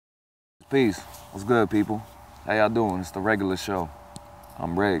Peace. What's good, people? How y'all doing? It's the regular show.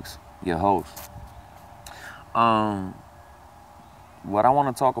 I'm Regs, your host. What I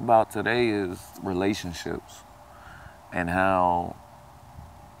want to talk about today is relationships and how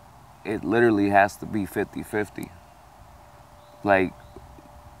it literally has to be 50-50. Like,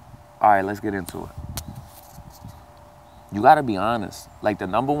 all right, let's get into it. You got to be honest. Like, the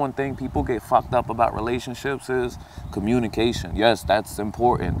number one thing people get fucked up about relationships is communication. Yes, that's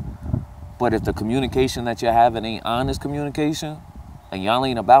important. But if the communication that you're having ain't honest communication, and y'all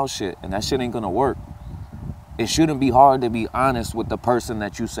ain't about shit, and that shit ain't gonna work, it shouldn't be hard to be honest with the person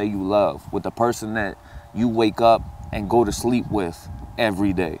that you say you love, with the person that you wake up and go to sleep with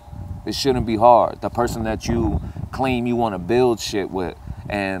every day. It shouldn't be hard. The person that you claim you want to build shit with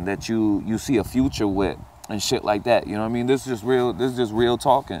and that you see a future with and shit like that. You know what I mean? This is just real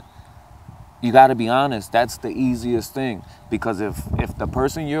talking. You got to be honest. That's the easiest thing. Because if the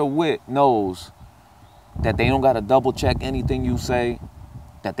person you're with knows that they don't got to double check anything you say,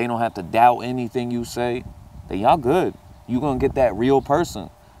 that they don't have to doubt anything you say, then y'all good. You're going to get that real person.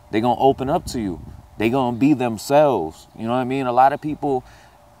 They're going to open up to you. They're going to be themselves. You know what I mean? A lot of people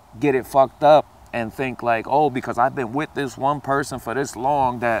get it fucked up and think like, oh, because I've been with this one person for this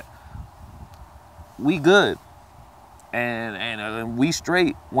long that we good. And we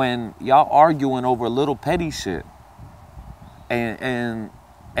straight when y'all arguing over little petty shit. And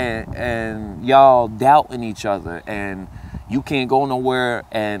y'all doubting each other, and you can't go nowhere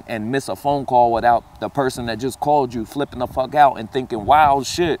and miss a phone call without the person that just called you flipping the fuck out and thinking wild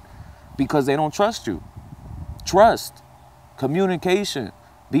shit because they don't trust you. Trust, communication,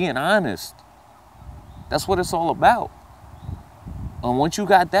 being honest. That's what it's all about. And once you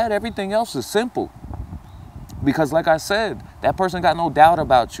got that, everything else is simple. Because like I said, that person got no doubt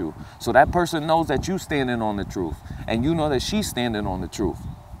about you. So that person knows that you standing on the truth. And you know that she's standing on the truth.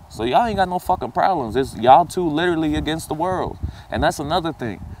 So y'all ain't got no fucking problems. It's y'all two literally against the world. And that's another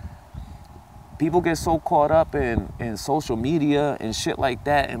thing. People get so caught up in social media and shit like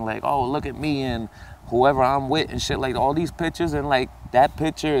that. And like, oh, look at me and whoever I'm with and shit like all these pictures. And like that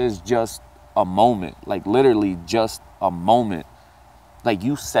picture is just a moment. Like literally just a moment. Like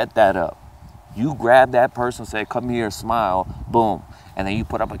you set that up. You grab that person, say, come here, smile, boom. And then you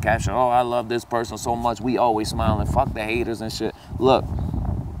put up a caption, oh, I love this person so much. We always smiling. Fuck the haters and shit. Look,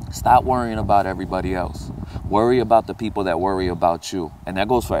 stop worrying about everybody else. Worry about the people that worry about you. And that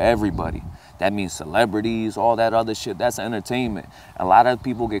goes for everybody. That means celebrities, all that other shit. That's entertainment. A lot of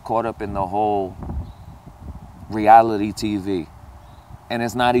people get caught up in the whole reality TV. And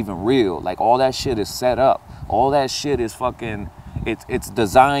it's not even real. Like, all that shit is set up. All that shit is fucking... It's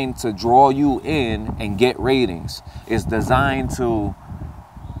designed to draw you in and get ratings. It's designed to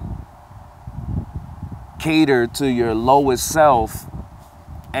cater to your lowest self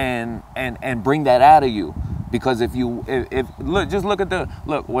and bring that out of you. Because if look, just look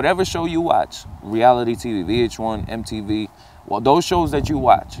at whatever show you watch, reality TV, VH1, MTV, well, those shows that you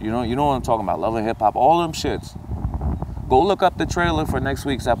watch, you know what I'm talking about, Love and Hip Hop, all them shits. Go look up the trailer for next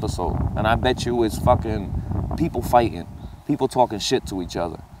week's episode, and I bet you it's fucking people fighting. People talking shit to each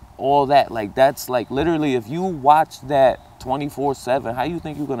other. All that, like, that's like literally if you watch that 24/7, how you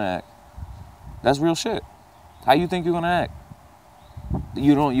think you're gonna act? That's real shit. How you think you're gonna act?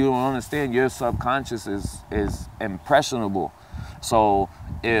 You don't understand. Your subconscious is impressionable. So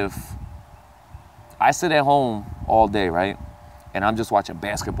if I sit at home all day, right, and I'm just watching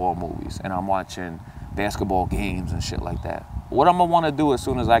basketball movies and I'm watching basketball games and shit like that, what I'm gonna want to do as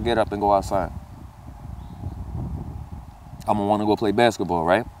soon as I get up and go outside? I'm going to want to go play basketball,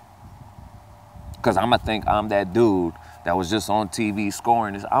 right? Because I'm going to think I'm that dude that was just on TV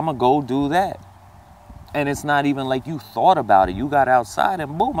scoring. I'm going to go do that. And it's not even like you thought about it. You got outside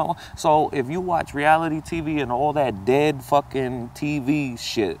and boom. So if you watch reality TV and all that dead fucking TV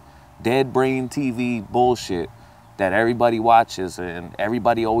shit, dead brain TV bullshit that everybody watches and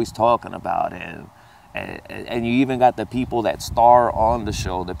everybody always talking about, and you even got the people that star on the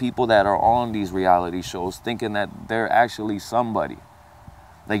show, the people that are on these reality shows thinking that they're actually somebody.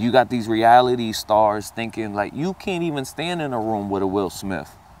 Like, you got these reality stars thinking, like, you can't even stand in a room with a Will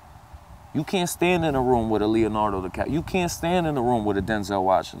Smith. You can't stand in a room with a Leonardo DiCaprio. You can't stand in a room with a Denzel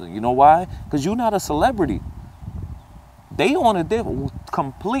Washington. You know why? Because you're not a celebrity. They on a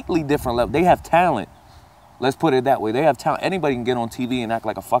completely different level. They have talent. Let's put it that way. They have talent. Anybody can get on TV and act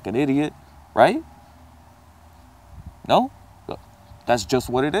like a fucking idiot, right? No, that's just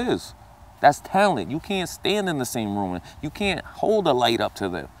what it is. That's talent. You can't stand in the same room. You can't hold a light up to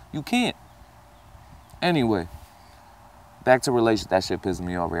them. You can't. Anyway, back to relations. That shit pisses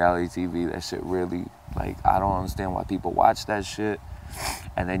me off. Reality TV, that shit really, like, I don't understand why people watch that shit.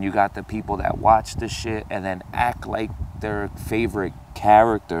 And then you got the people that watch the shit and then act like their favorite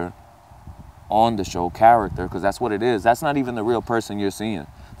character on the show, because that's what it is. That's not even the real person you're seeing.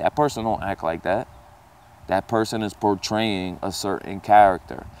 That person don't act like that. That person is portraying a certain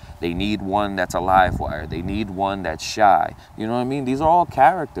character. They need one that's a live wire. They need one that's shy. You know what I mean? These are all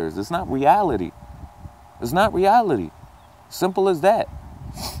characters. It's not reality. It's not reality. Simple as that.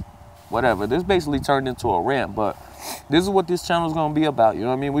 Whatever. This basically turned into a rant, but this is what this channel is going to be about. You know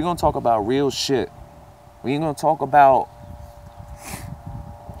what I mean? We're going to talk about real shit. We ain't going to talk about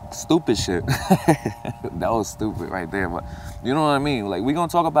stupid shit. That was stupid right there, but you know what I mean? Like, we're going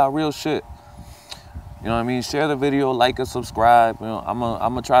to talk about real shit. You know what I mean? Share the video, like and subscribe. You know, I'm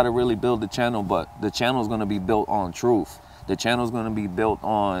gonna try to really build the channel, but the channel is gonna be built on truth. The channel is gonna be built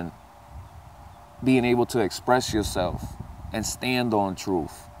on being able to express yourself and stand on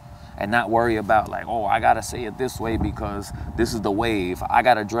truth, and not worry about like, oh, I gotta say it this way because this is the wave. I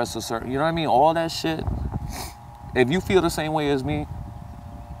gotta dress a certain, you know what I mean? All that shit. If you feel the same way as me,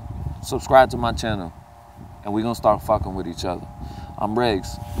 subscribe to my channel, and we're gonna start fucking with each other. I'm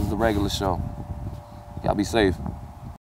Regs. This is the Regular Show. Y'all be safe.